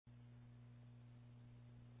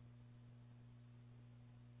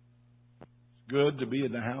good to be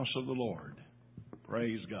in the house of the Lord.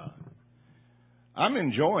 Praise God. I'm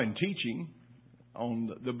enjoying teaching on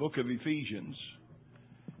the book of Ephesians.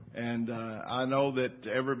 And I know that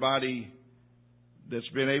everybody that's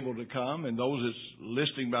been able to come and those that's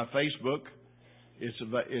listening by Facebook,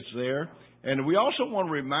 it's there. And we also want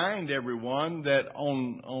to remind everyone that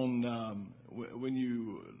when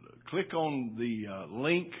you click on the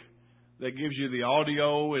link that gives you the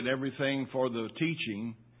audio and everything for the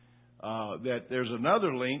teaching, that there's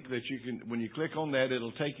another link that you can, when you click on that,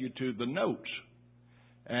 it'll take you to the notes.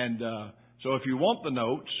 And so if you want the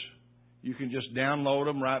notes, you can just download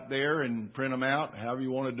them right there and print them out, however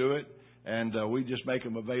you want to do it. And we just make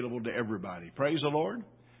them available to everybody. Praise the Lord.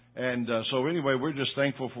 And so anyway, we're just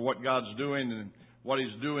thankful for what God's doing and what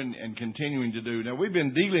He's doing and continuing to do. Now, we've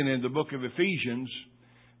been dealing in the book of Ephesians.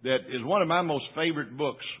 That is one of my most favorite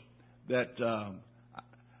books. That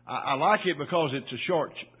I like it because it's a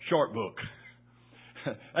short book.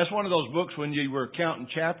 That's one of those books when you were counting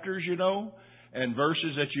chapters, and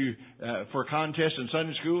verses that you for contests in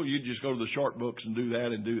Sunday school, you just go to the short books and do that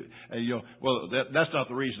that's not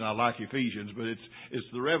the reason I like Ephesians, but it's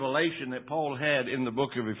the revelation that Paul had in the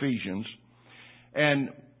book of Ephesians. And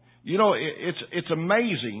it's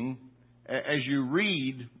amazing as you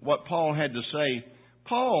read what Paul had to say.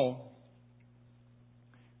 Paul,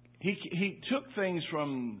 he took things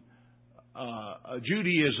from a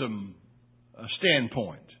Judaism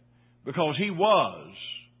standpoint because he was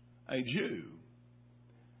a Jew.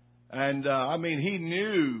 And he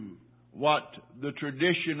knew what the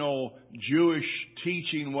traditional Jewish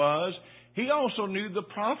teaching was. He also knew the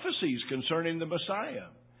prophecies concerning the Messiah.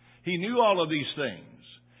 He knew all of these things.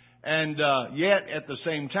 And yet, at the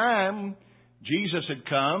same time, Jesus had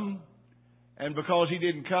come. And because He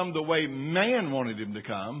didn't come the way man wanted Him to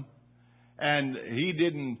come, and He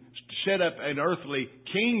didn't set up an earthly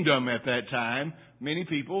kingdom at that time, many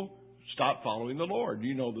people stopped following the Lord.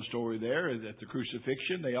 You know the story there. At the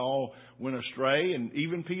crucifixion, they all went astray, and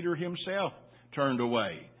even Peter himself turned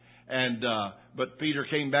away. And but Peter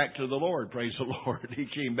came back to the Lord. Praise the Lord. He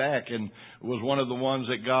came back and was one of the ones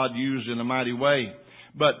that God used in a mighty way.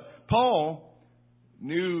 But Paul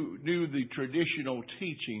knew the traditional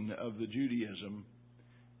teaching of the Judaism.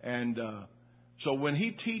 And so when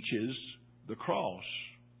he teaches the cross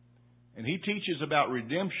and he teaches about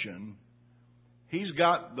redemption, he's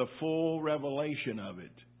got the full revelation of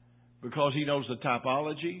it because he knows the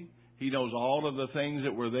typology. He knows all of the things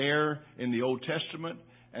that were there in the Old Testament.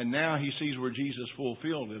 And now he sees where Jesus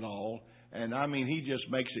fulfilled it all. And he just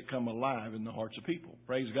makes it come alive in the hearts of people.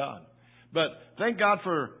 Praise God. But thank God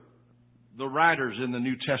for the writers in the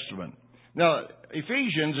New Testament. Now,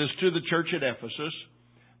 Ephesians is to the church at Ephesus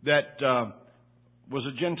that was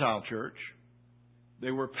a Gentile church.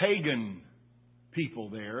 They were pagan people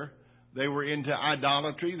there. They were into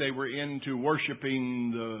idolatry. They were into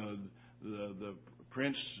worshiping the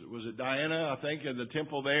prince, was it Diana, I think, in the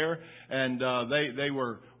temple there. And they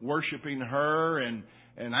were worshiping her. And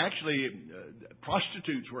actually,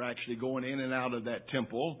 prostitutes were actually going in and out of that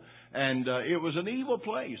temple. And it was an evil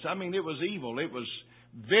place. It was evil. It was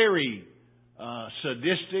very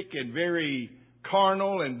sadistic and very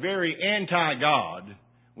carnal and very anti-God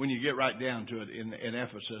when you get right down to it in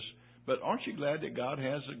Ephesus. But aren't you glad that God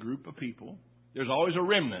has a group of people? There's always a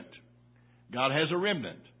remnant. God has a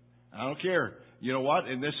remnant. I don't care. You know what?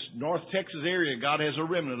 In this North Texas area, God has a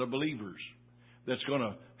remnant of believers that's going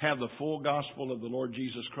to have the full gospel of the Lord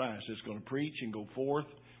Jesus Christ. It's going to preach and go forth.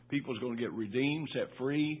 People's going to get redeemed, set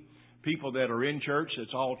free. People that are in church, that's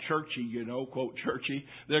all churchy, quote churchy,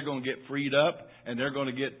 they're going to get freed up and they're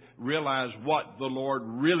going to realize what the Lord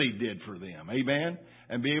really did for them. Amen?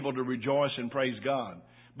 And be able to rejoice and praise God.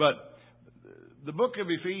 But the book of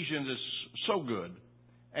Ephesians is so good.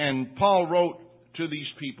 And Paul wrote to these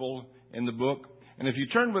people in the book. And if you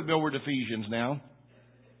turn with me over to Ephesians now,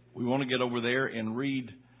 we want to get over there and read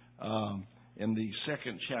in the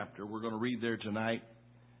second chapter. We're going to read there tonight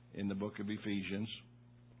in the book of Ephesians.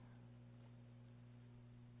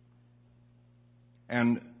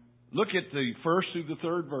 And look at the first through the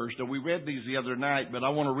third verse. Now, we read these the other night, but I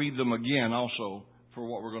want to read them again also for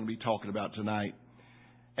what we're going to be talking about tonight.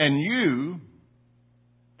 And you,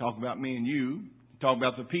 talk about me and you, talk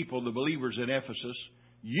about the people, the believers at Ephesus,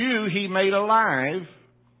 you He made alive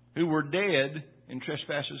who were dead in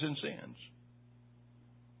trespasses and sins,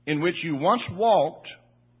 in which you once walked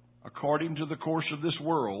according to the course of this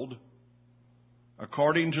world,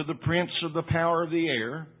 according to the prince of the power of the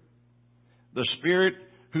air, the spirit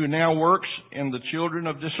who now works in the children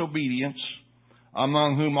of disobedience,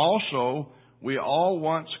 among whom also we all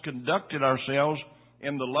once conducted ourselves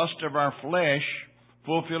in the lust of our flesh,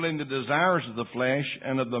 fulfilling the desires of the flesh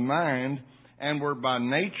and of the mind, and were by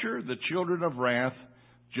nature the children of wrath,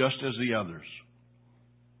 just as the others.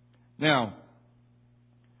 Now,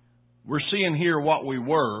 we're seeing here what we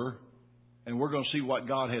were, and we're going to see what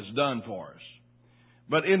God has done for us.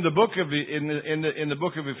 But in the book of in the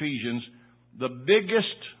book of Ephesians, the biggest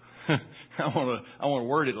I want to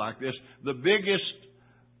word it like this: the biggest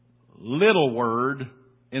little word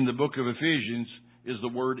in the book of Ephesians is the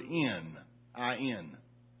word "in." I-N.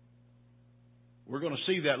 We're going to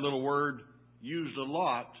see that little word used a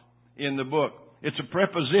lot in the book. It's a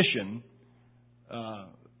preposition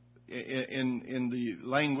in the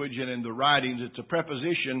language and in the writings. It's a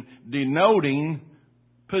preposition denoting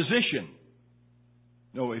position.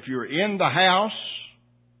 No, if you're in the house,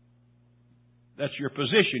 that's your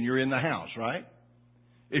position. You're in the house, right?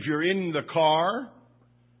 If you're in the car,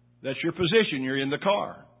 that's your position. You're in the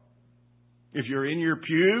car. If you're in your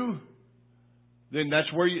pew, then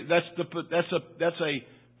that's where that's a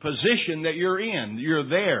position that you're in. You're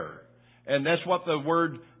there, and that's what the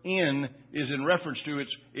word "in" is in reference to.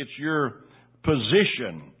 It's your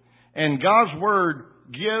position, and God's word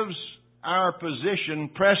gives our position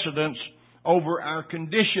precedence over our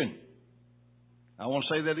condition. I want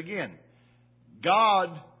to say that again.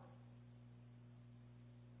 God,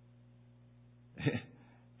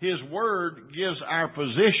 His word gives our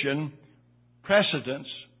position precedence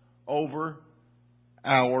over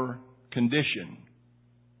our condition.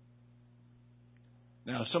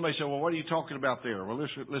 Now, somebody said, well, what are you talking about there? Well,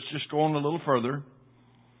 let's just go on a little further.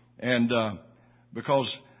 And because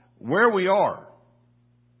where we are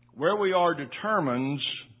determines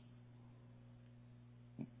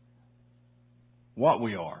what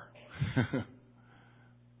we are.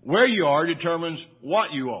 Where you are determines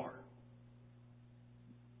what you are.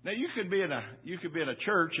 Now, you could be in a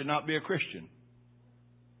church and not be a Christian.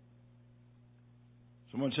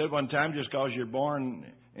 Someone said one time, just because you're born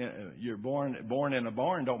in a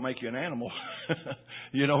barn, don't make you an animal.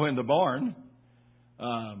 In the barn.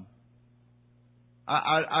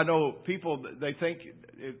 I know people, they think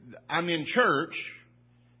I'm in church,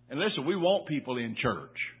 and listen, we want people in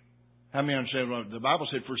church. How many understand what the Bible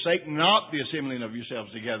said? Forsake not the assembling of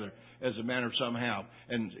yourselves together, as a manner of some have,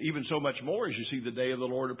 and even so much more as you see the day of the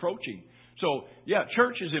Lord approaching. So, yeah,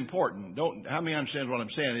 church is important. How many understand what I'm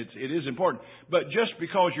saying? It is important. But just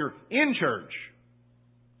because you're in church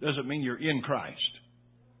doesn't mean you're in Christ.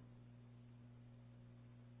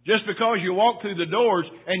 Just because you walk through the doors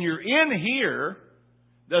and you're in here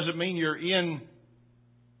doesn't mean you're in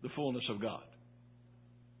the fullness of God.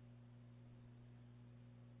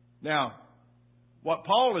 Now, what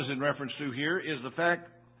Paul is in reference to here is the fact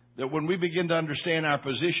that when we begin to understand our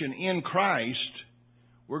position in Christ,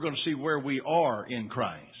 we're going to see where we are in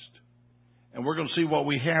Christ. And we're going to see what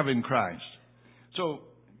we have in Christ. So,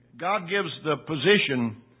 God gives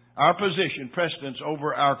our position, precedence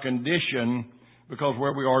over our condition, because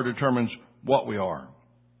where we are determines what we are.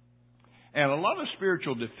 And a lot of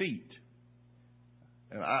spiritual defeat.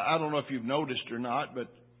 And I don't know if you've noticed or not,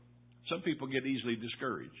 but some people get easily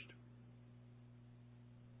discouraged.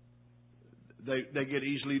 They get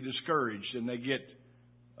easily discouraged, and they get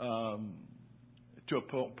to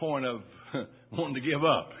a point of wanting to give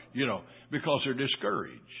up, because they're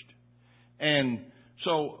discouraged. And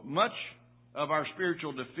so much of our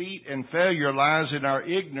spiritual defeat and failure lies in our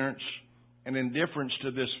ignorance and indifference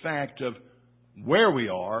to this fact of where we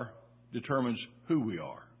are determines who we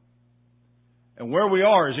are. And where we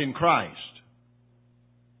are is in Christ.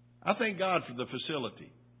 I thank God for the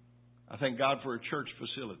facility. I thank God for a church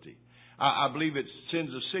facility. I believe it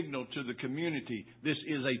sends a signal to the community. This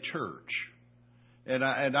is a church. And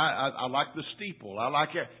I like the steeple. I like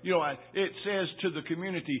it. It says to the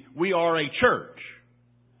community, we are a church.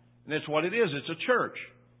 And that's what it is. It's a church.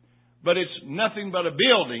 But it's nothing but a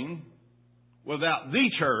building without the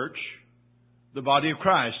church, the body of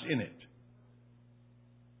Christ, in it.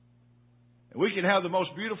 And we can have the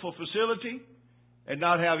most beautiful facility and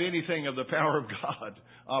not have anything of the power of God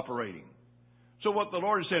operating. So what the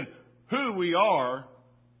Lord is saying, where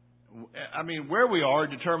we are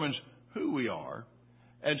determines who we are.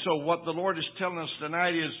 And so what the Lord is telling us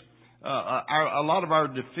tonight is a lot of our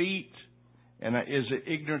defeat and is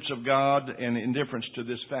ignorance of God and indifference to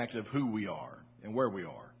this fact of who we are and where we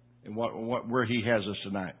are and where He has us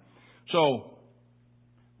tonight. So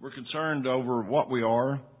we're concerned over what we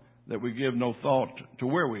are, that we give no thought to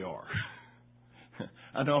where we are.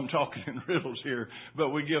 I know I'm talking in riddles here, but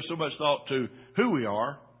we give so much thought to who we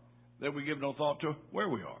are that we give no thought to where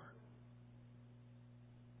we are.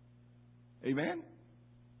 Amen?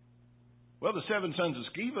 Well, the 7 sons of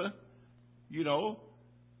Sceva,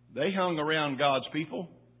 They hung around God's people.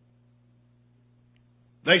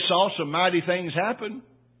 They saw some mighty things happen.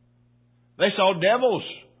 They saw devils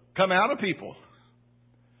come out of people.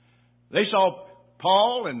 They saw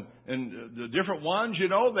Paul and the different ones,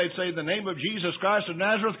 they'd say the name of Jesus Christ of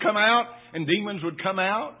Nazareth come out, and demons would come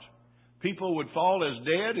out. People would fall as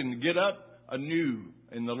dead and get up anew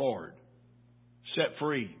in the Lord, set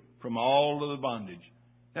free from all of the bondage.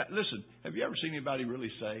 Now, listen, have you ever seen anybody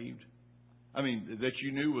really saved? I mean, that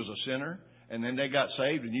you knew was a sinner, and then they got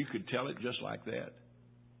saved, and you could tell it just like that.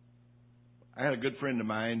 I had a good friend of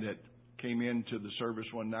mine that came into the service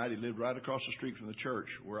one night. He lived right across the street from the church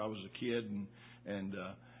where I was a kid, and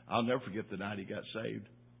I'll never forget the night he got saved.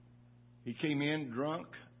 He came in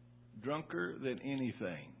drunker than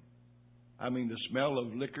anything. I mean, the smell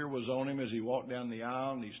of liquor was on him as he walked down the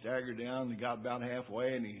aisle, and he staggered down and got about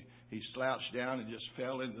halfway, and he slouched down and just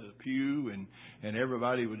fell into the pew, and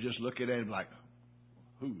everybody would just look at him like,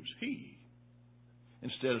 who's he?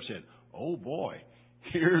 Instead of saying, oh boy,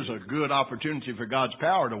 here's a good opportunity for God's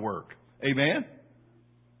power to work. Amen?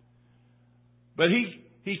 But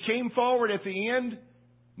he came forward at the end,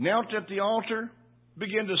 knelt at the altar,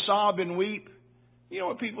 began to sob and weep. You know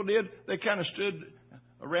what people did? They kind of stood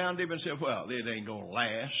around him and said, well, it ain't going to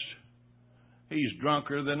last. He's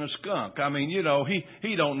drunker than a skunk. I mean,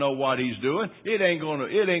 he don't know what he's doing. It ain't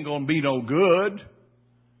going to be no good.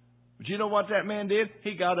 But you know what that man did?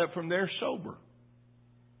 He got up from there sober.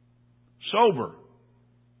 Sober.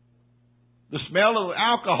 The smell of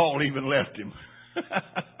alcohol even left him.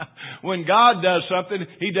 When God does something,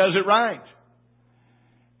 He does it right.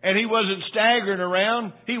 And he wasn't staggering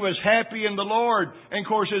around. He was happy in the Lord. And of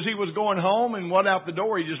course, as he was going home and went out the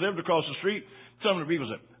door, he just lived across the street. Some of the people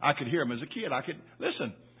said, I could hear him as a kid.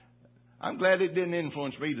 Listen, I'm glad it didn't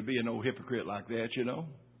influence me to be an old hypocrite like that,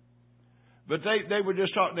 But they were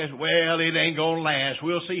just talking, well, it ain't going to last.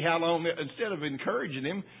 We'll see how long. Instead of encouraging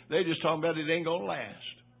him, they just talking about it ain't going to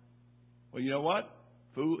last. Well, you know what?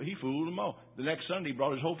 He fooled them all. The next Sunday, he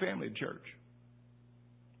brought his whole family to church.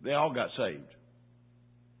 They all got saved.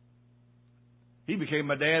 He became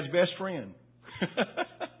my dad's best friend.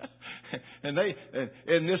 and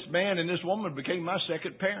this man and this woman became my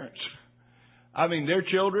second parents. I mean, their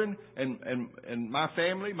children and my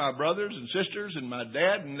family, my brothers and sisters and my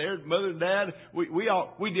dad and their mother and dad,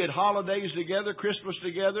 we did holidays together, Christmas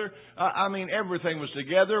together. I mean, everything was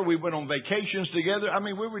together. We went on vacations together. I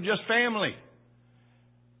mean, we were just family.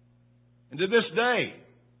 And to this day,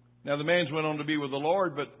 now the man's went on to be with the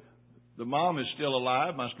Lord, but the mom is still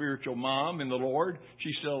alive, my spiritual mom in the Lord.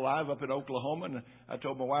 She's still alive up in Oklahoma. And I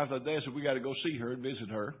told my wife the other day, I said, we got to go see her and visit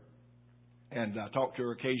her. And I talk to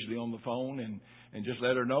her occasionally on the phone and just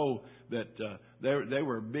let her know that they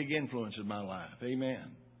were a big influence in my life.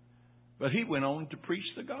 Amen. But he went on to preach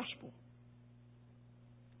the gospel.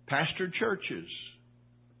 Pastored churches.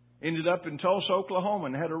 Ended up in Tulsa, Oklahoma,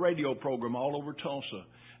 and had a radio program all over Tulsa.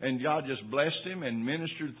 And God just blessed him and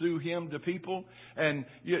ministered through him to people. And,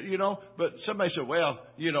 but somebody said, well,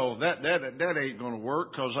 that ain't going to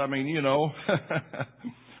work because,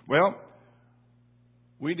 well,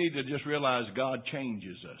 we need to just realize God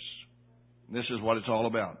changes us. This is what it's all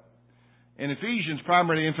about. And Ephesians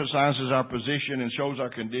primarily emphasizes our position and shows our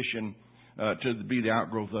condition to be the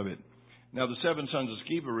outgrowth of it. Now, the 7 sons of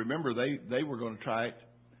Sceva, remember, they were going to try it.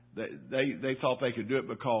 They thought they could do it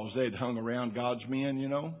because they'd hung around God's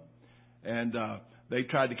men, And they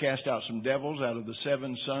tried to cast out some devils out of the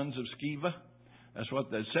 7 sons of Sceva. That's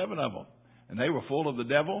what there's 7 of them. And they were full of the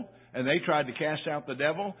devil. And they tried to cast out the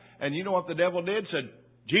devil. And you know what the devil did? Said,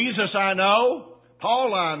 Jesus I know,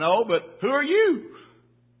 Paul I know, but who are you?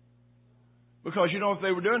 Because you know what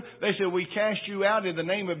they were doing? They said, we cast you out in the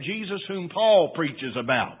name of Jesus whom Paul preaches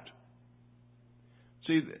about.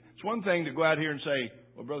 See, it's one thing to go out here and say,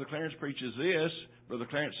 well, Brother Clarence preaches this. Brother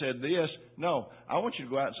Clarence said this. No, I want you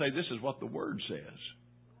to go out and say, this is what the Word says.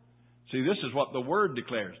 See, this is what the Word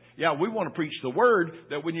declares. Yeah, we want to preach the Word,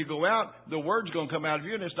 that when you go out, the Word's going to come out of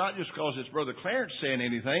you. And it's not just because it's Brother Clarence saying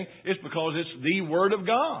anything. It's because it's the Word of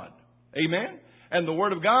God. Amen? And the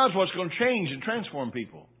Word of God is what's going to change and transform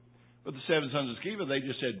people. But the 7 sons of Sceva, they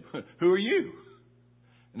just said, who are you?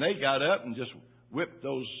 And they got up and just whipped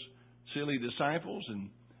those silly disciples and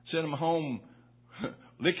sent them home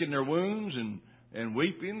licking their wounds and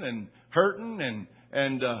weeping and hurting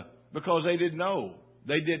and because they didn't know.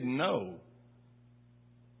 They didn't know.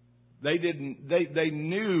 They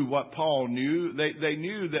knew what Paul knew. They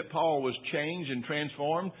knew that Paul was changed and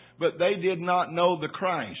transformed, but they did not know the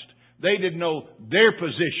Christ. They didn't know their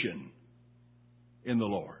position in the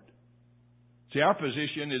Lord. See, our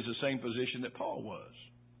position is the same position that Paul was.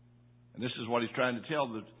 And this is what he's trying to tell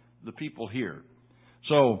the people here.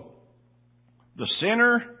 So, the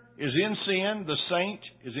sinner is in sin, the saint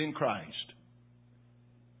is in Christ.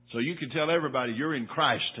 So you can tell everybody you're in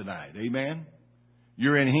Christ tonight. Amen?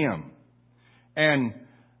 You're in Him. And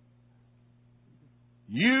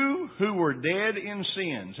you who were dead in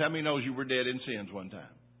sins. How many knows you were dead in sins one time?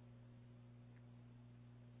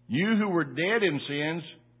 You who were dead in sins,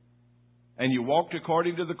 and you walked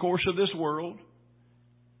according to the course of this world,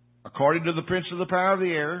 according to the prince of the power of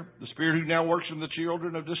the air, the spirit who now works in the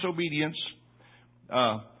children of disobedience.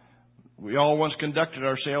 We all once conducted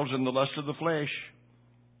ourselves in the lust of the flesh,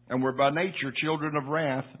 and we're by nature children of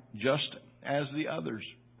wrath, just as the others,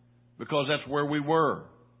 because that's where we were.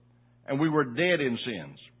 And we were dead in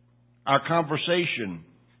sins. Our conversation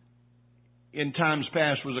in times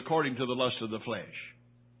past was according to the lust of the flesh.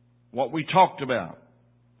 What we talked about.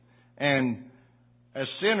 And as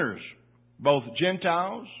sinners, both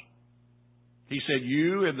Gentiles, He said,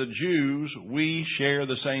 you and the Jews, we share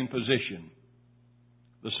the same position.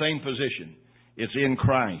 The same position. It's in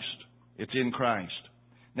Christ. It's in Christ.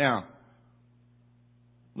 Now,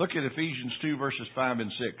 look at Ephesians 2 verses 5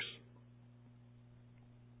 and 6.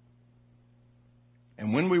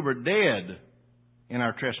 And when we were dead in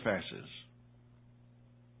our trespasses,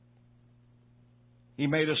 He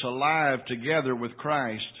made us alive together with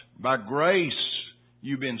Christ. By grace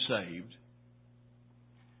you've been saved.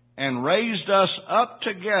 And raised us up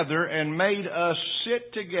together and made us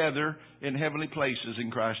sit together in heavenly places in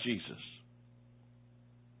Christ Jesus.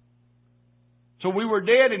 So we were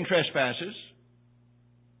dead in trespasses.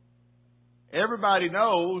 Everybody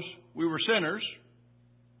knows we were sinners.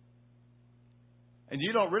 And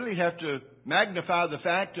you don't really have to magnify the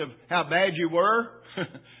fact of how bad you were.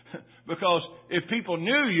 Because if people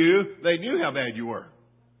knew you, they knew how bad you were.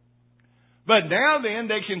 But now then,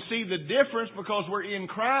 they can see the difference because we're in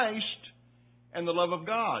Christ and the love of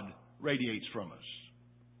God radiates from us.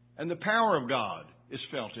 And the power of God is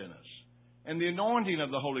felt in us. And the anointing of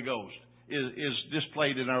the Holy Ghost is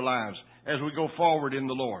displayed in our lives as we go forward in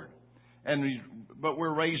the Lord. But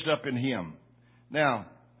we're raised up in Him. Now,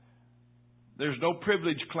 there's no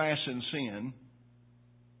privileged class in sin,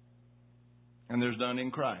 and there's none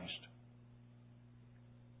in Christ.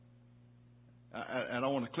 And I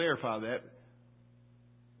want to clarify that.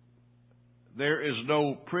 There is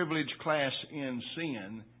no privileged class in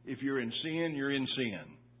sin. If you're in sin, you're in sin.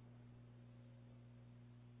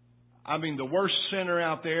 I mean, the worst sinner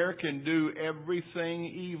out there can do everything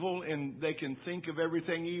evil, and they can think of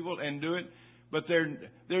everything evil and do it, but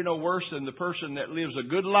they're no worse than the person that lives a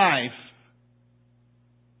good life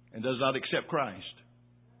and does not accept Christ.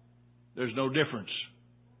 There's no difference.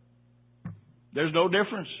 There's no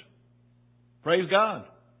difference. Praise God.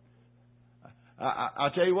 I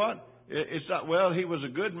tell you what, it's not, well, he was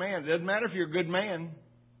a good man. It doesn't matter if you're a good man.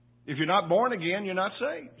 If you're not born again, you're not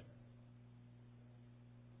saved.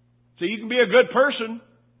 So you can be a good person,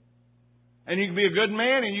 and you can be a good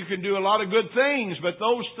man, and you can do a lot of good things, but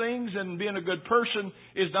those things and being a good person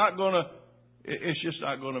is not going to, it's just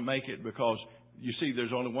not going to make it, because you see,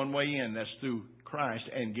 there's only one way in, that's through Christ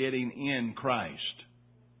and getting in Christ.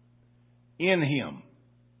 In Him.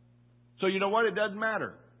 So you know what? It doesn't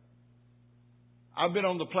matter. I've been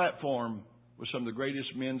on the platform with some of the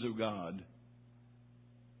greatest men of God.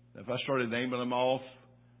 If I started naming them off,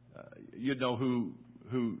 you'd know who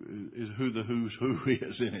the who's who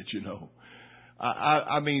is in it, you know.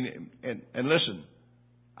 I mean, and listen,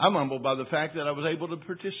 I'm humbled by the fact that I was able to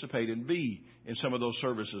participate and be in some of those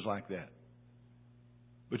services like that.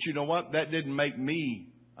 But you know what? That didn't make me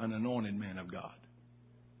an anointed man of God.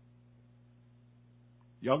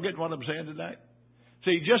 Y'all get what I'm saying tonight?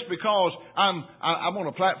 See, just because I'm on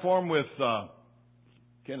a platform with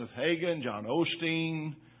Kenneth Hagin, John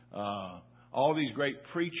Osteen, all these great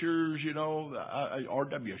preachers, you know,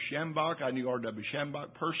 R.W. Schambach. I knew R.W.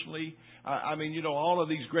 Schambach personally. I mean, you know, all of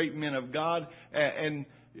these great men of God, and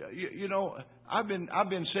you know, I've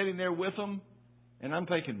been sitting there with them, and I'm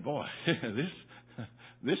thinking, boy,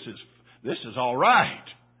 this is all right.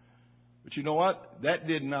 But you know what? That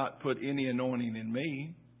did not put any anointing in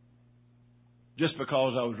me just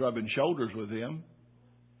because I was rubbing shoulders with them.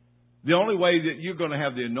 The only way that you're going to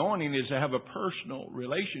have the anointing is to have a personal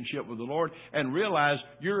relationship with the Lord and realize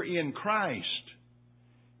you're in Christ.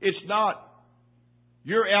 It's not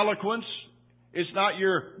your eloquence. It's not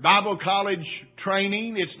your Bible college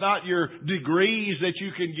training. It's not your degrees that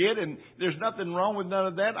you can get. And there's nothing wrong with none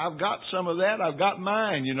of that. I've got some of that. I've got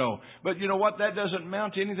mine, you know. But you know what? That doesn't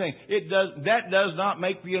amount to anything. That does not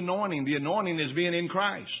make the anointing. The anointing is being in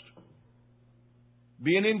Christ.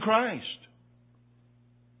 Being in Christ.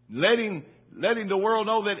 Letting the world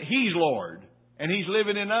know that He's Lord and He's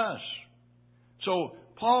living in us. So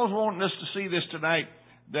Paul's wanting us to see this tonight,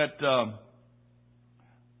 that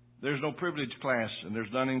there's no privileged class and there's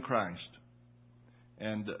none in Christ.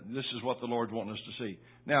 And this is what the Lord's wanting us to see.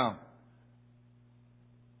 Now,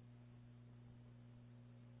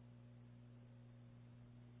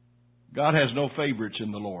 God has no favorites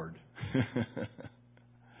in the Lord.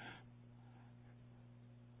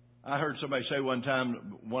 I heard somebody say one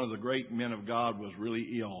time, one of the great men of God was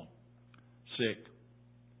really ill, sick.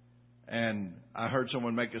 And I heard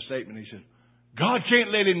someone make a statement. He said, God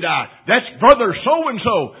can't let him die. That's brother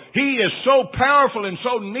so-and-so. He is so powerful and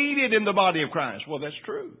so needed in the body of Christ. Well, that's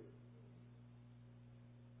true.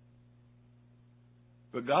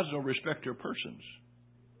 But God's no respecter of persons.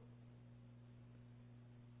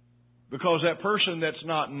 Because that person that's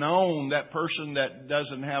not known, that person that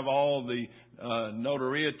doesn't have all the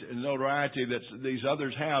notoriety that these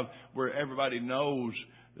others have, where everybody knows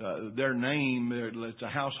their name, it's a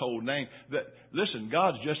household name. Listen,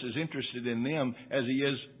 God's just as interested in them as He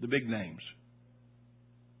is the big names.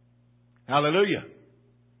 Hallelujah.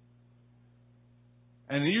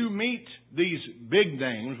 And you meet these big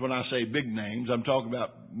names. When I say big names, I'm talking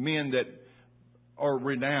about men that are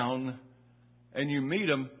renowned, and you meet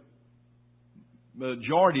them.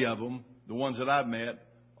 Majority of them, the ones that I've met,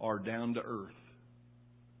 are down to earth.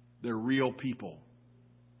 They're real people.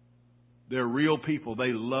 They're real people.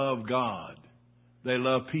 They love God. They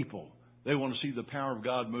love people. They want to see the power of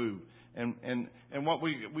God move. And what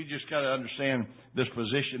we just got to understand this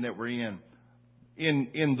position that we're in.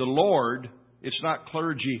 In the Lord, it's not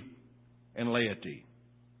clergy and laity.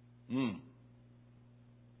 It's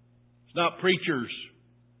not preachers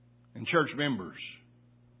and church members.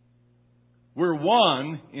 We're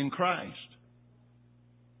one in Christ.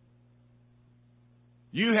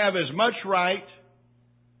 You have as much right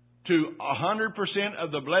to 100%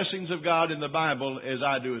 of the blessings of God in the Bible as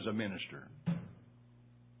I do as a minister.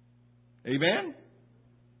 Amen?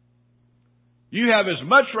 You have as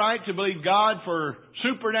much right to believe God for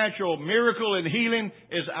supernatural miracle and healing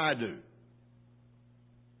as I do.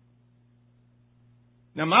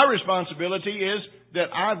 Now, my responsibility is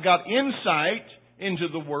that I've got insight into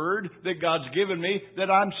the Word that God's given me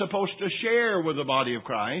that I'm supposed to share with the body of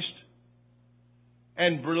Christ,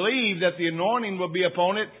 and believe that the anointing will be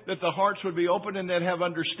upon it, that the hearts would be open and that have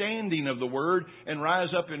understanding of the Word and rise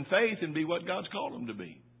up in faith and be what God's called them to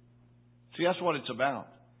be. See, that's what it's about.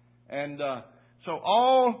 And so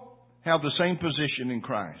all have the same position in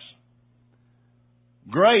Christ.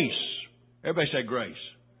 Grace. Everybody say grace.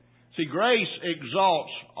 See, grace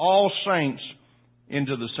exalts all saints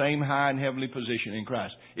into the same high and heavenly position in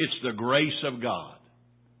Christ. It's the grace of God.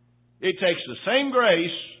 It takes the same grace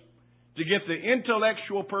to get the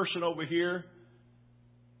intellectual person over here,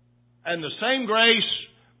 and the same grace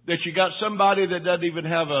that you got somebody that doesn't even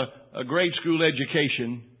have a grade school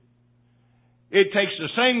education. It takes the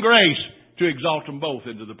same grace to exalt them both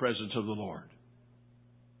into the presence of the Lord.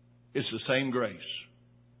 It's the same grace.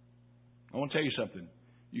 I want to tell you something.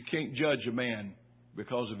 You can't judge a man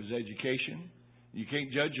because of his education. You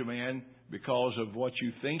can't judge a man because of what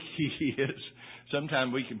you think he is.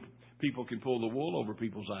 Sometimes people can pull the wool over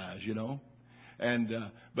people's eyes, you know.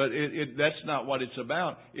 But that's not what it's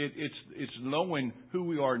about. It's knowing who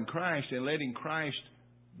we are in Christ and letting Christ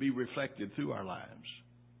be reflected through our lives.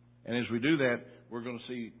 And as we do that, we're going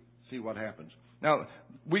to see what happens. Now,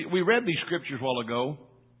 we read these scriptures a while ago,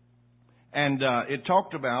 and it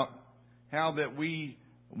talked about how that we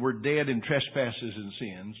were dead in trespasses and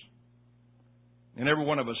sins. And every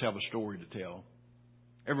one of us have a story to tell.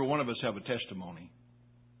 Every one of us have a testimony.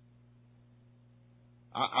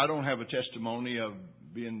 I don't have a testimony of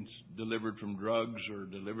being delivered from drugs or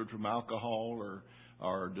delivered from alcohol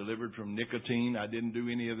or delivered from nicotine. I didn't do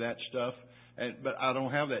any of that stuff. But I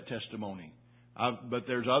don't have that testimony. But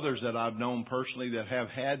there's others that I've known personally that have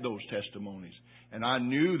had those testimonies. And I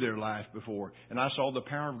knew their life before. And I saw the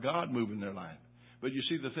power of God move in their life. But you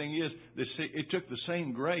see, the thing is, it took the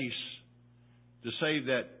same grace to save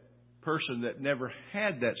that person that never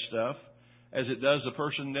had that stuff as it does the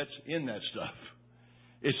person that's in that stuff.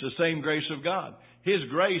 It's the same grace of God. His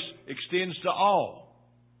grace extends to all.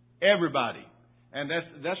 Everybody. And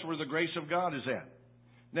that's where the grace of God is at.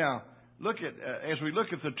 Now, as we look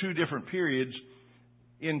at the two different periods,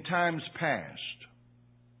 in times past,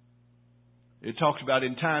 it talks about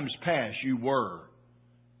in times past you were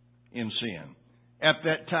in sin. At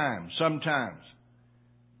that time, sometimes,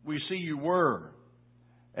 we see you were.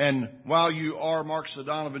 And while you are marks the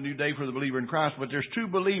dawn of a new day for the believer in Christ. But there's two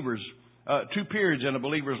periods in a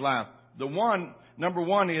believer's life. Number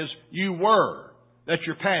one is you were. That's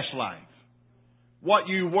your past life. What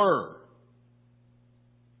you were.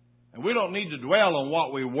 And we don't need to dwell on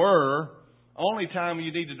what we were. Only time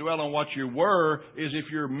you need to dwell on what you were is if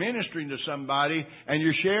you're ministering to somebody and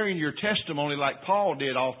you're sharing your testimony like Paul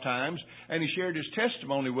did oft times, and he shared his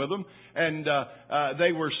testimony with them, and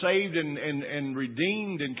they were saved and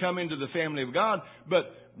redeemed and come into the family of God.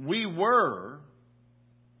 But we were,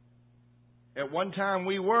 at one time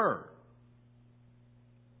we were.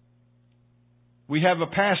 We have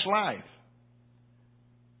a past life.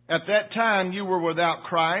 At that time you were without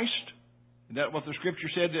Christ. Is that what the Scripture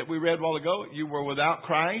said that we read a while ago? You were without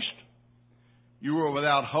Christ. You were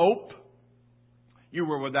without hope. You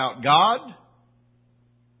were without God.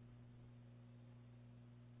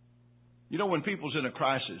 You know, when people's in a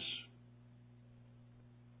crisis,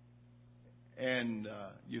 and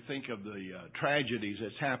you think of the tragedies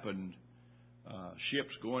that's happened,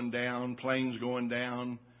 ships going down, planes going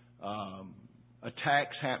down,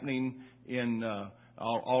 attacks happening in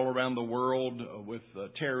all around the world with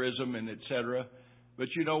terrorism and etc. But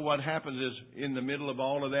you know what happens is, in the middle of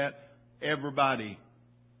all of that, everybody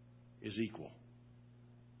is equal.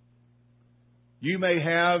 You may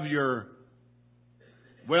have your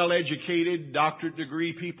well-educated doctorate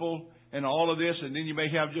degree people and all of this, and then you may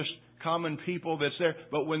have just common people that's there.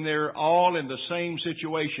 But when they're all in the same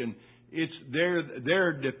situation,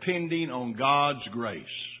 they're depending on God's grace.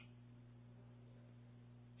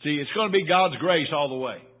 See, it's going to be God's grace all the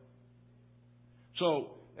way.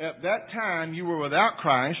 So, at that time, you were without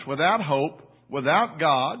Christ, without hope, without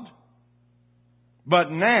God. But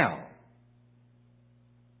now,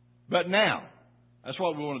 that's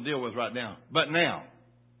what we want to deal with right now. But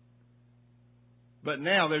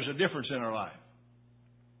now there's a difference in our life.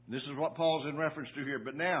 This is what Paul's in reference to here.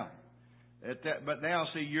 But now,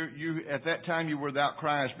 see, you at that time you were without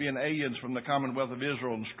Christ, being aliens from the commonwealth of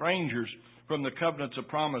Israel and strangers from the covenants of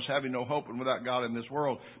promise, having no hope and without God in this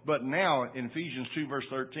world. But now, in Ephesians 2 verse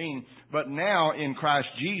 13, but now in Christ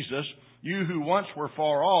Jesus, you who once were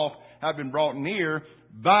far off have been brought near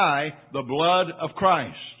by the blood of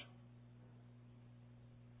Christ.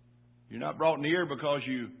 You're not brought near because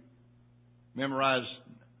you memorized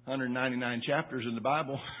 199 chapters in the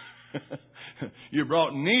Bible. You're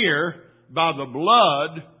brought near by the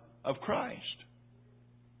blood of Christ.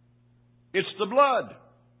 It's the blood.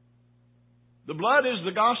 The blood is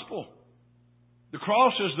the gospel. The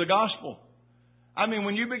cross is the gospel. I mean,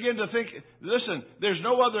 when you begin to think, listen, there's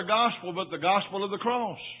no other gospel but the gospel of the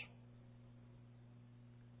cross.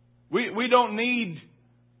 We don't need,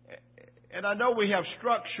 and I know we have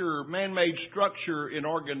structure, man-made structure in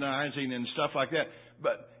organizing and stuff like that,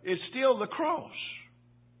 but it's still the cross.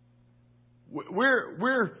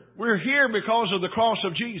 We're here because of the cross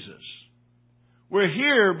of Jesus. We're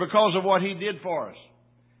here because of what He did for us.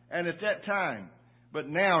 And at that time, but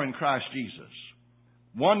now in Christ Jesus,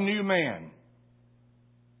 one new man.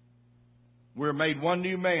 We're made one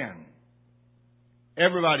new man.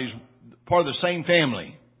 Everybody's part of the same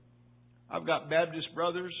family. I've got Baptist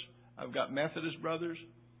brothers. I've got Methodist brothers.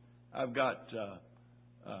 I've even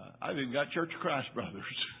got Church of Christ brothers.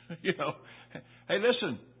 You know, hey,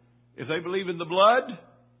 listen, if they believe in the blood,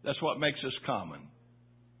 that's what makes us common.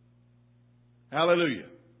 Hallelujah.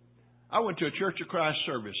 I went to a Church of Christ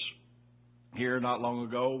service here not long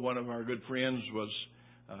ago. One of our good friends was,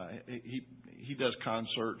 he does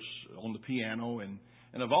concerts on the piano, and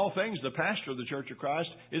of all things, the pastor of the Church of Christ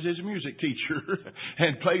is his music teacher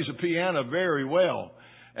and plays the piano very well.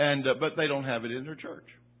 And but they don't have it in their church.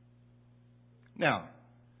 Now,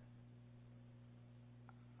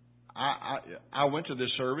 I went to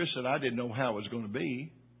this service and I didn't know how it was going to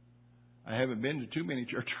be. I haven't been to too many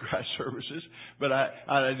Church of Christ services, but I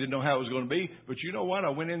didn't know how it was going to be. But you know what? I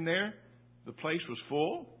went in there. The place was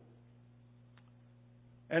full.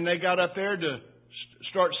 And they got up there to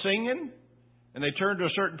start singing. And they turned to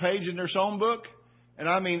a certain page in their song book. And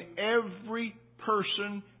I mean, every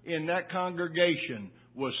person in that congregation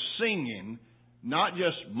was singing, not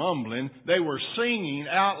just mumbling. They were singing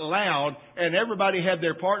out loud. And everybody had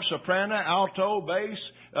their part, soprano, alto, bass,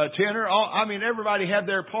 tenor. Everybody had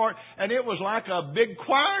their part. And it was like a big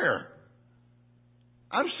choir.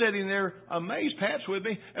 I'm sitting there amazed. Pat's with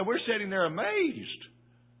me. And we're sitting there amazed.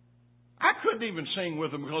 I couldn't even sing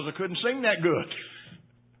with them because I couldn't sing that good.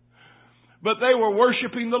 But they were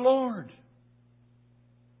worshiping the Lord.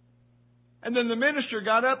 And then the minister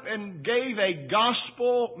got up and gave a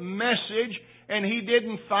gospel message. And he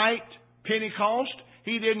didn't fight Pentecost.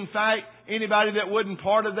 He didn't fight anybody that wasn't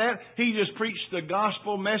part of that. He just preached the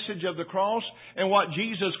gospel message of the cross and what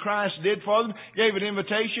Jesus Christ did for them. Gave an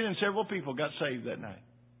invitation, and several people got saved that night.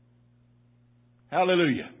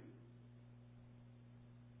 Hallelujah.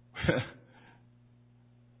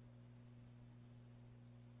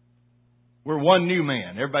 We're one new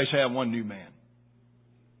man. Everybody say, I'm one new man.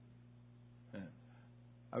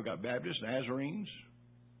 I've got Baptists, Nazarenes.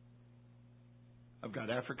 I've got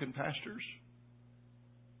African pastors.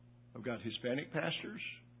 I've got Hispanic pastors.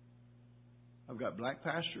 I've got black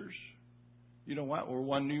pastors. You know what? We're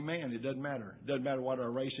one new man. It doesn't matter. It doesn't matter what our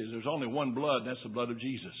race is. There's only one blood, and that's the blood of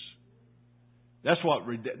Jesus. That's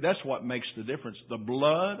what makes the difference. The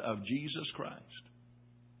blood of Jesus Christ.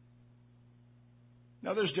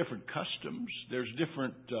 Now, there's different customs. There's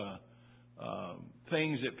different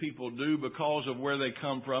things that people do because of where they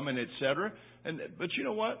come from, and etc. But you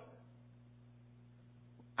know what?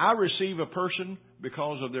 I receive a person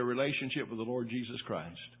because of their relationship with the Lord Jesus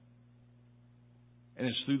Christ. And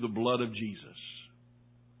it's through the blood of Jesus.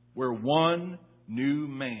 We're one new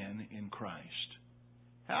man in Christ.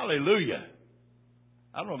 Hallelujah.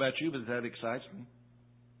 I don't know about you, but that excites me.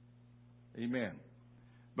 Amen.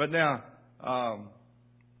 But now,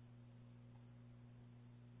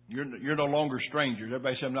 you're no longer strangers.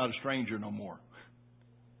 Everybody say, I'm not a stranger no more.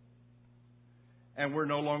 And we're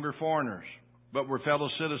no longer foreigners, but we're fellow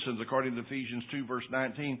citizens, according to Ephesians 2, verse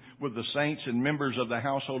 19, with the saints and members of the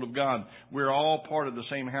household of God. We're all part of the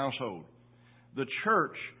same household. The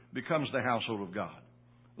church becomes the household of God.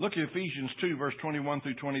 Look at Ephesians 2, verse 21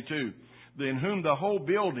 through 22. In whom the whole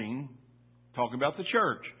building, talking about the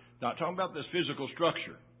church, not talking about this physical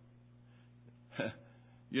structure.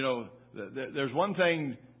 You know, there's one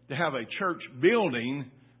thing to have a church building,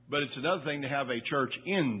 but it's another thing to have a church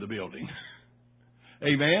in the building.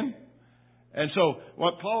 Amen? And so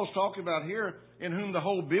what Paul's talking about here, in whom the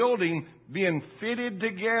whole building being fitted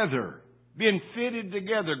together,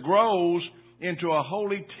 grows into a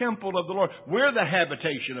holy temple of the Lord. We're the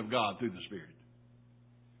habitation of God through the Spirit.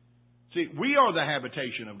 See, we are the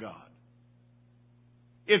habitation of God.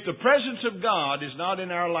 If the presence of God is not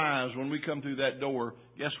in our lives when we come through that door,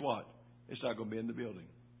 guess what? It's not going to be in the building.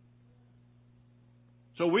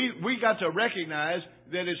 So we got to recognize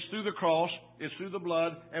that it's through the cross, it's through the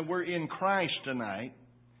blood, and we're in Christ tonight,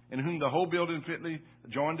 in whom the whole building fitly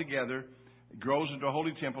joined together grows into a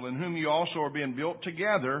holy temple, in whom you also are being built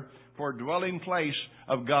together for a dwelling place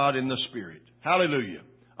of God in the Spirit. Hallelujah.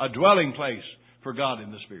 A dwelling place for God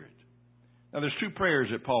in the Spirit. Now there's two prayers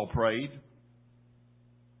that Paul prayed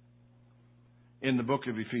in the book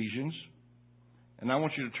of Ephesians. And I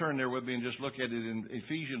want you to turn there with me and just look at it in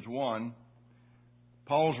Ephesians 1.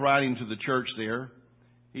 Paul's writing to the church there.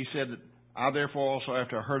 He said, I therefore also,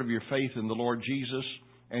 after I heard of your faith in the Lord Jesus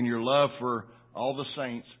and your love for all the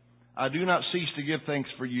saints, I do not cease to give thanks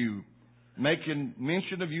for you, making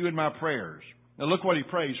mention of you in my prayers. Now look what he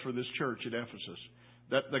prays for this church at Ephesus.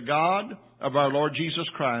 That the God of our Lord Jesus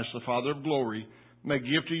Christ, the Father of glory, may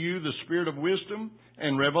give to you the spirit of wisdom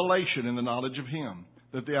and revelation in the knowledge of Him,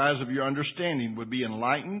 that the eyes of your understanding would be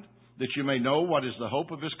enlightened, that you may know what is the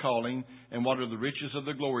hope of His calling, and what are the riches of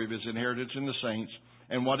the glory of His inheritance in the saints,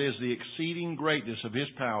 and what is the exceeding greatness of His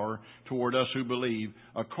power toward us who believe,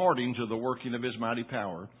 according to the working of His mighty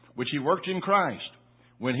power, which He worked in Christ,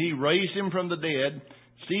 when He raised Him from the dead,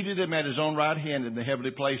 seated Him at His own right hand in the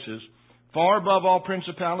heavenly places, far above all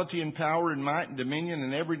principality and power and might and dominion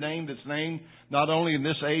and every name that's named, not only in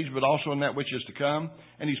this age, but also in that which is to come.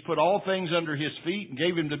 And He's put all things under His feet and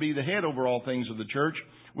gave Him to be the head over all things of the church,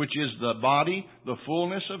 which is the body, the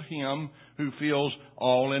fullness of Him who fills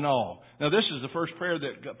all in all. Now this is the first prayer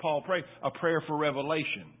that Paul prayed, a prayer for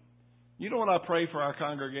revelation. You know what I pray for our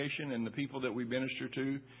congregation and the people that we minister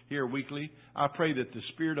to here weekly? I pray that the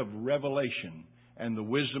spirit of revelation and the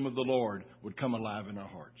wisdom of the Lord would come alive in our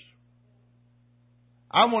hearts.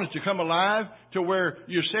 I want it to come alive to where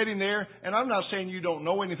you're sitting there, and I'm not saying you don't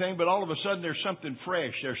know anything, but all of a sudden there's something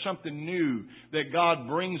fresh, there's something new that God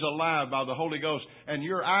brings alive by the Holy Ghost, and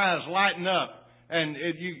your eyes lighten up, and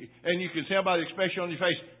you can tell by the expression on your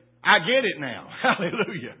face, I get it now.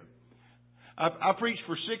 Hallelujah. I preached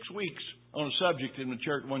for 6 weeks on a subject in the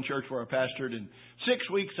church, one church where I pastored, and 6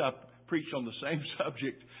 weeks I preached on the same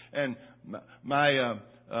subject, and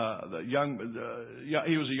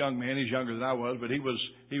he was a young man. He's younger than I was, but he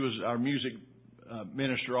was our music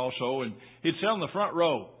minister also, and he'd sit on the front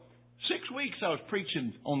row. 6 weeks I was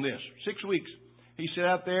preaching on this. 6 weeks. He sat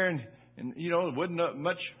out there, and you know, there wasn't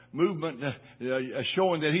much movement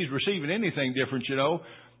showing that he's receiving anything different, you know.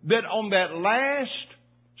 But on that last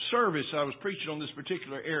service I was preaching on this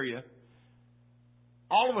particular area,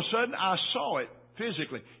 all of a sudden I saw it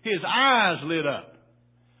physically. His eyes lit up.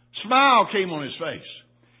 Smile came on his face.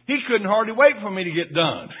 He couldn't hardly wait for me to get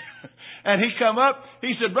done. And he come up,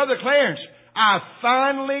 he said, Brother Clarence, I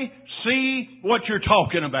finally see what you're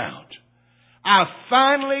talking about. I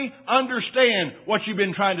finally understand what you've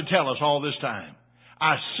been trying to tell us all this time.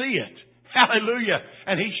 I see it. Hallelujah.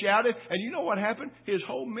 And he shouted. And you know what happened? His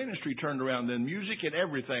whole ministry turned around then, music and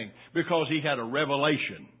everything, because he had a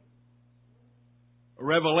revelation. A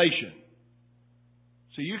revelation.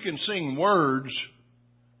 See, you can sing words,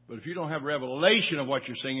 but if you don't have revelation of what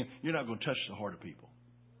you're singing, you're not going to touch the heart of people.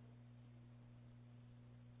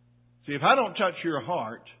 See, if I don't touch your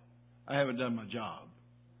heart, I haven't done my job.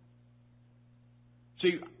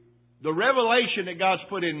 See, the revelation that God's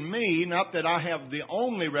put in me, not that I have the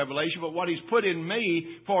only revelation, but what He's put in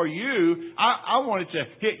me for you, I want it to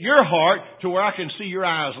hit your heart to where I can see your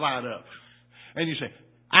eyes light up. And you say,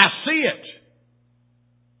 I see it.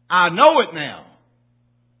 I know it now.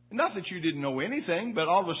 Not that you didn't know anything, but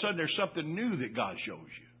all of a sudden there's something new that God shows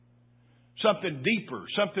you. Something deeper,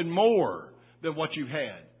 something more than what you've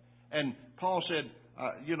had. And Paul said,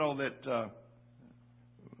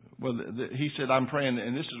 he said, I'm praying,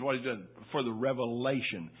 and this is what he's done, for the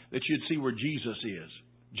revelation, that you'd see where Jesus is.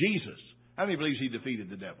 Jesus. How many believes He defeated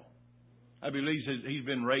the devil? I believe He's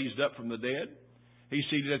been raised up from the dead. He's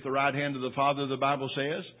seated at the right hand of the Father, the Bible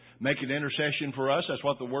says, making intercession for us. That's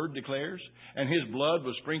what the Word declares. And His blood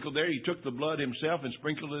was sprinkled there. He took the blood Himself and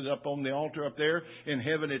sprinkled it up on the altar up there in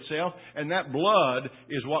heaven itself. And that blood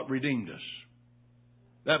is what redeemed us.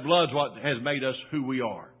 That blood's what has made us who we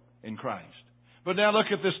are in Christ. But now look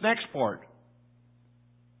at this next part.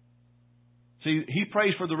 See, he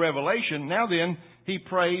prays for the revelation. Now then, he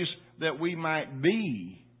prays that we might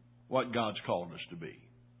be what God's called us to be.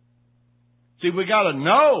 See, we got to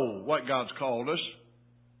know what God's called us.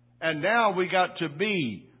 And now we got to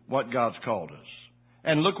be what God's called us.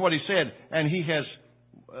 And look what he said. And He has...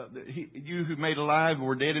 you who made alive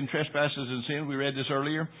were dead in trespasses and sins, we read this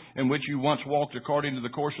earlier, in which you once walked according to the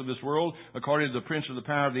course of this world, according to the prince of the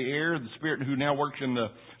power of the air, the spirit who now works in the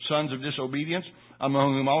sons of disobedience,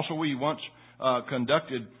 among whom also we once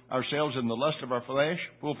conducted ourselves in the lust of our flesh,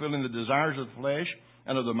 fulfilling the desires of the flesh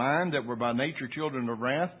and of the mind, that were by nature children of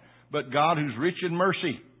wrath. But God, who's rich in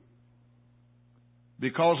mercy,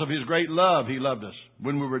 because of His great love, He loved us.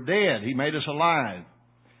 When we were dead, He made us alive.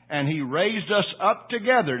 And He raised us up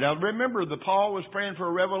together. Now remember, Paul was praying for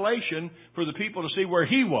a revelation for the people to see where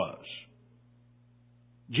he was.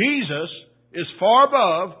 Jesus is far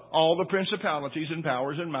above all the principalities and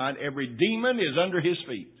powers and might. Every demon is under His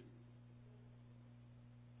feet.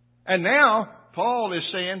 And now, Paul is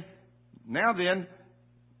saying, now then,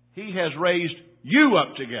 He has raised you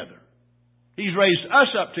up together. He's raised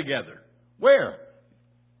us up together. Where?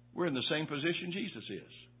 We're in the same position Jesus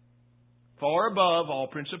is. Far above all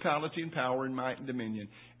principality and power and might and dominion.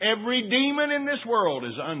 Every demon in this world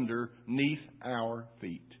is underneath our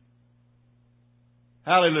feet.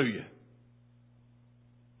 Hallelujah.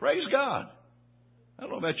 Praise God. I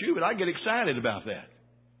don't know about you, but I get excited about that.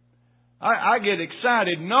 I get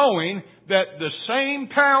excited knowing that the same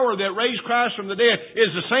power that raised Christ from the dead is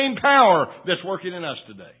the same power that's working in us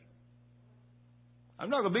today. I'm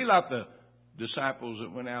not going to be like the disciples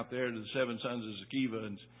that went out there to the 7 sons of Sceva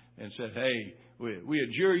and said, hey, we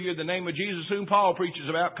adjure you in the name of Jesus whom Paul preaches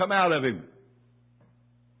about, come out of him.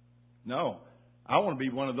 No, I want to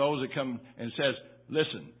be one of those that come and says,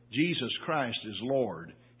 listen, Jesus Christ is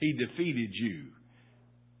Lord. He defeated you.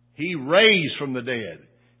 He raised from the dead.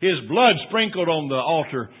 His blood sprinkled on the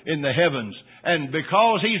altar in the heavens. And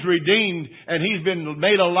because He's redeemed and He's been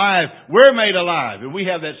made alive, we're made alive. And we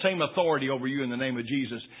have that same authority over you in the name of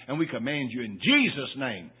Jesus. And we command you in Jesus'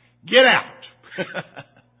 name, get out.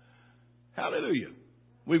 Hallelujah.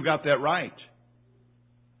 We've got that right.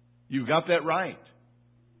 You've got that right.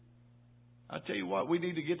 I tell you what, we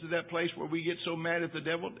need to get to that place where we get so mad at the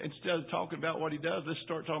devil, instead of talking about what he does, let's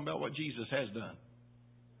start talking about what Jesus has done.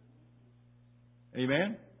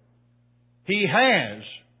 Amen? He has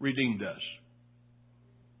redeemed us.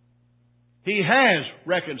 He has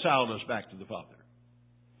reconciled us back to the Father.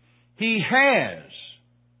 He has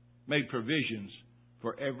made provisions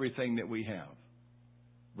for everything that we have.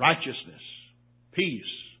 Righteousness, peace,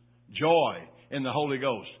 joy in the Holy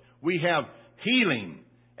Ghost. We have healing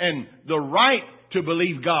and the right to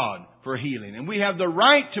believe God for healing. And we have the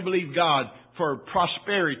right to believe God for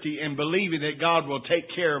prosperity and believing that God will take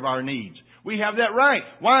care of our needs. We have that right.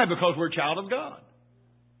 Why? Because we're a child of God.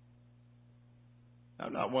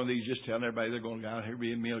 I'm not one of these just telling everybody they're going to go out here and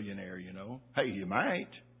be a millionaire, you know. Hey, you might.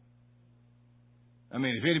 I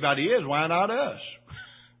mean, if anybody is, why not us?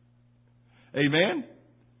 Amen?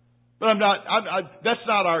 But that's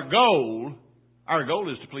not our goal. Our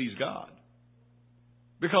goal is to please God.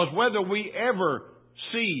 Because whether we ever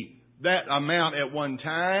see that amount at one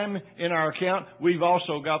time in our account, we've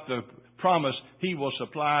also got the promise He will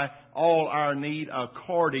supply all our need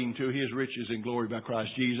according to His riches and glory by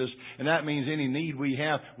Christ Jesus. And that means any need we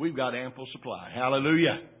have, we've got ample supply.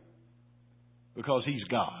 Hallelujah. Because He's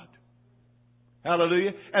God.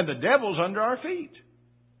 Hallelujah. And the devil's under our feet.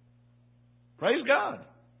 Praise God.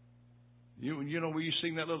 You know where you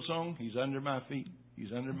sing that little song? He's under my feet.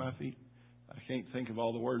 He's under my feet. I can't think of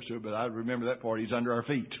all the words to it, but I remember that part. He's under our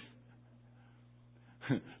feet.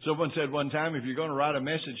 Someone said one time, if you're going to write a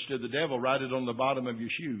message to the devil, write it on the bottom of your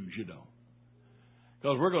shoes, you know.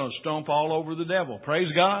 Because we're going to stomp all over the devil. Praise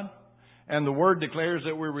God. And the Word declares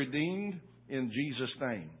that we're redeemed in Jesus'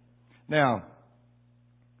 name. Now,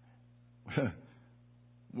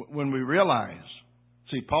 when we realize,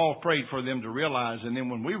 see, Paul prayed for them to realize, and then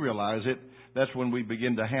when we realize it, that's when we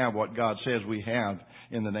begin to have what God says we have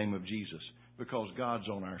in the name of Jesus. Because God's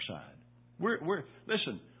on our side.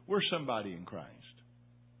 Listen, we're somebody in Christ.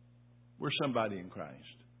 We're somebody in Christ.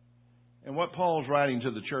 And what Paul's writing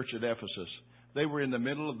to the church at Ephesus, they were in the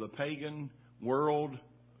middle of the pagan world,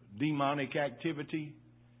 demonic activity.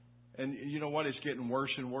 And you know what? It's getting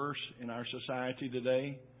worse and worse in our society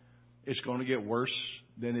today. It's going to get worse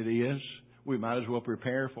than it is. We might as well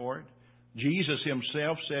prepare for it. Jesus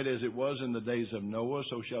Himself said, as it was in the days of Noah,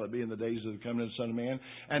 so shall it be in the days of the coming of the Son of Man.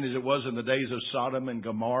 And as it was in the days of Sodom and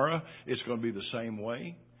Gomorrah, it's going to be the same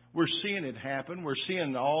way. We're seeing it happen. We're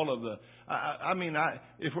seeing all of the...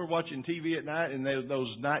 if we're watching TV at night and those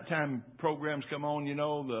nighttime programs come on, you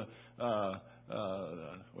know,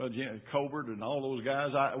 Colbert and all those guys,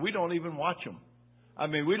 we don't even watch them.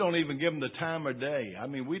 We don't even give them the time of day.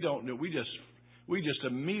 We don't. We just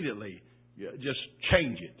immediately just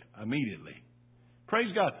change it immediately.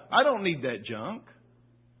 Praise God. I don't need that junk,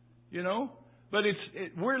 you know. But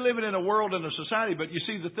we're living in a world and a society. But you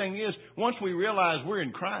see, the thing is, once we realize we're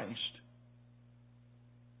in Christ,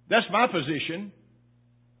 that's my position.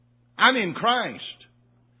 I'm in Christ.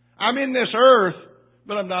 I'm in this earth,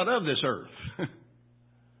 but I'm not of this earth.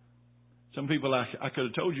 Some people, I could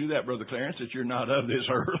have told you that, Brother Clarence, that you're not of this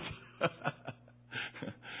earth.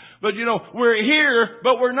 But you know, we're here,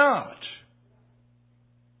 but we're not.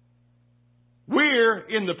 We're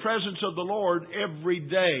in the presence of the Lord every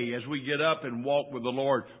day as we get up and walk with the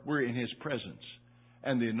Lord. We're in His presence.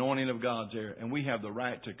 And the anointing of God's there. And we have the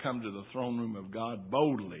right to come to the throne room of God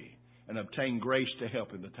boldly and obtain grace to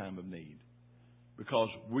help in the time of need. Because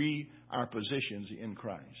our position's in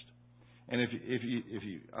Christ. And if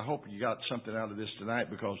you, I hope you got something out of this tonight,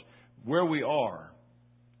 because where we are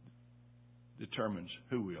determines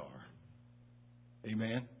who we are.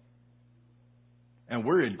 Amen? And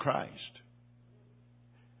we're in Christ.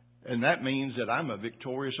 And that means that I'm a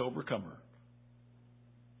victorious overcomer.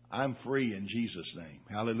 I'm free in Jesus' name.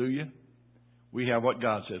 Hallelujah. We have what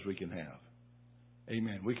God says we can have.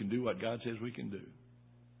 Amen. We can do what God says we can do.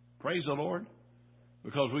 Praise the Lord.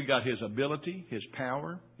 Because we got His ability, His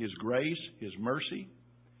power, His grace, His mercy,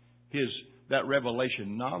 that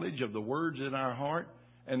revelation knowledge of the words in our heart.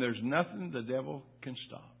 And there's nothing the devil can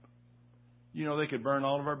stop. You know, they could burn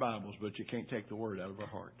all of our Bibles, but you can't take the Word out of our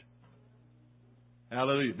heart.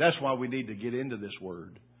 Hallelujah. That's why we need to get into this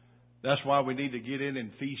Word. That's why we need to get in and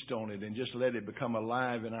feast on it and just let it become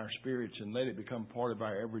alive in our spirits and let it become part of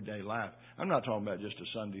our everyday life. I'm not talking about just a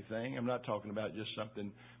Sunday thing. I'm not talking about just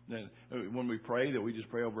something that when we pray that we just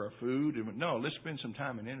pray over our food. No, let's spend some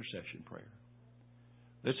time in intercession prayer.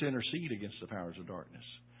 Let's intercede against the powers of darkness.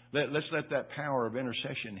 Let's let that power of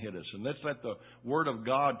intercession hit us. And let's let the Word of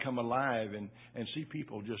God come alive and see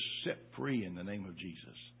people just set free in the name of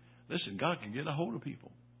Jesus. Listen, God can get a hold of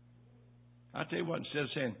people. I tell you what, instead of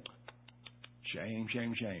saying, shame,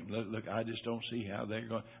 shame, shame. Look, I just don't see how they're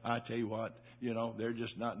going. I tell you what, you know, they're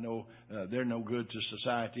just they're no good to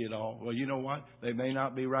society at all. Well, you know what? They may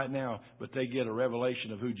not be right now, but they get a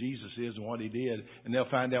revelation of who Jesus is and what He did, and they'll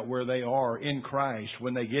find out where they are in Christ.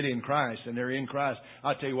 When they get in Christ and they're in Christ,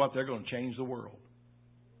 I tell you what, they're going to change the world.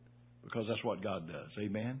 Because that's what God does.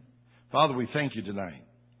 Amen? Father, we thank You tonight.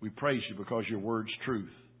 We praise You because Your Word's truth.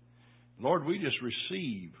 Lord, we just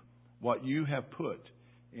receive what You have put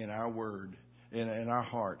in our Word, in our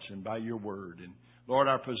hearts, and by Your Word. And Lord,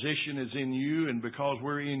 our position is in You, and because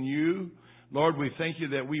we're in You, Lord, we thank You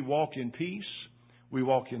that we walk in peace. We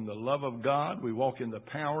walk in the love of God. We walk in the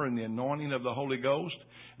power and the anointing of the Holy Ghost.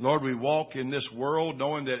 Lord, we walk in this world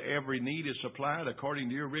knowing that every need is supplied according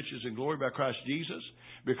to Your riches and glory by Christ Jesus,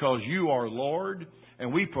 because You are Lord,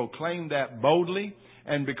 and we proclaim that boldly,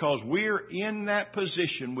 and because we're in that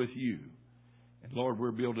position with You. And Lord,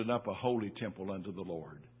 we're building up a holy temple unto the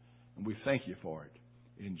Lord. And we thank You for it.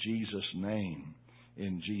 In Jesus' name.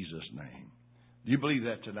 In Jesus' name. Do you believe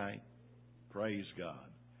that tonight? Praise God.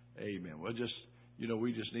 Amen. Well,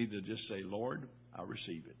 we just need to just say, Lord, I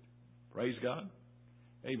receive it. Praise God.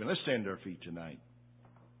 Amen. Let's stand to our feet tonight.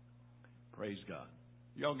 Praise God.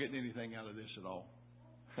 Y'all getting anything out of this at all?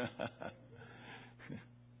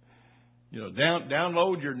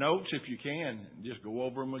 Download your notes if you can, and just go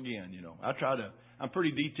over them again. I'm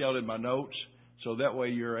pretty detailed in my notes, so that way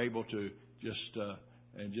you're able to just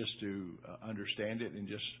understand it and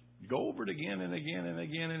just go over it again and again and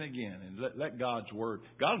again and again, and let God's Word.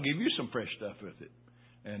 God will give you some fresh stuff with it.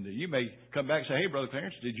 And you may come back and say, "Hey, Brother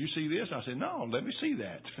Clarence, did you see this?" I say, "No, let me see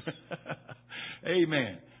that."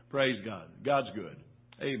 Amen. Praise God. God's good.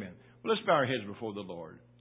 Amen. Well, let's bow our heads before the Lord.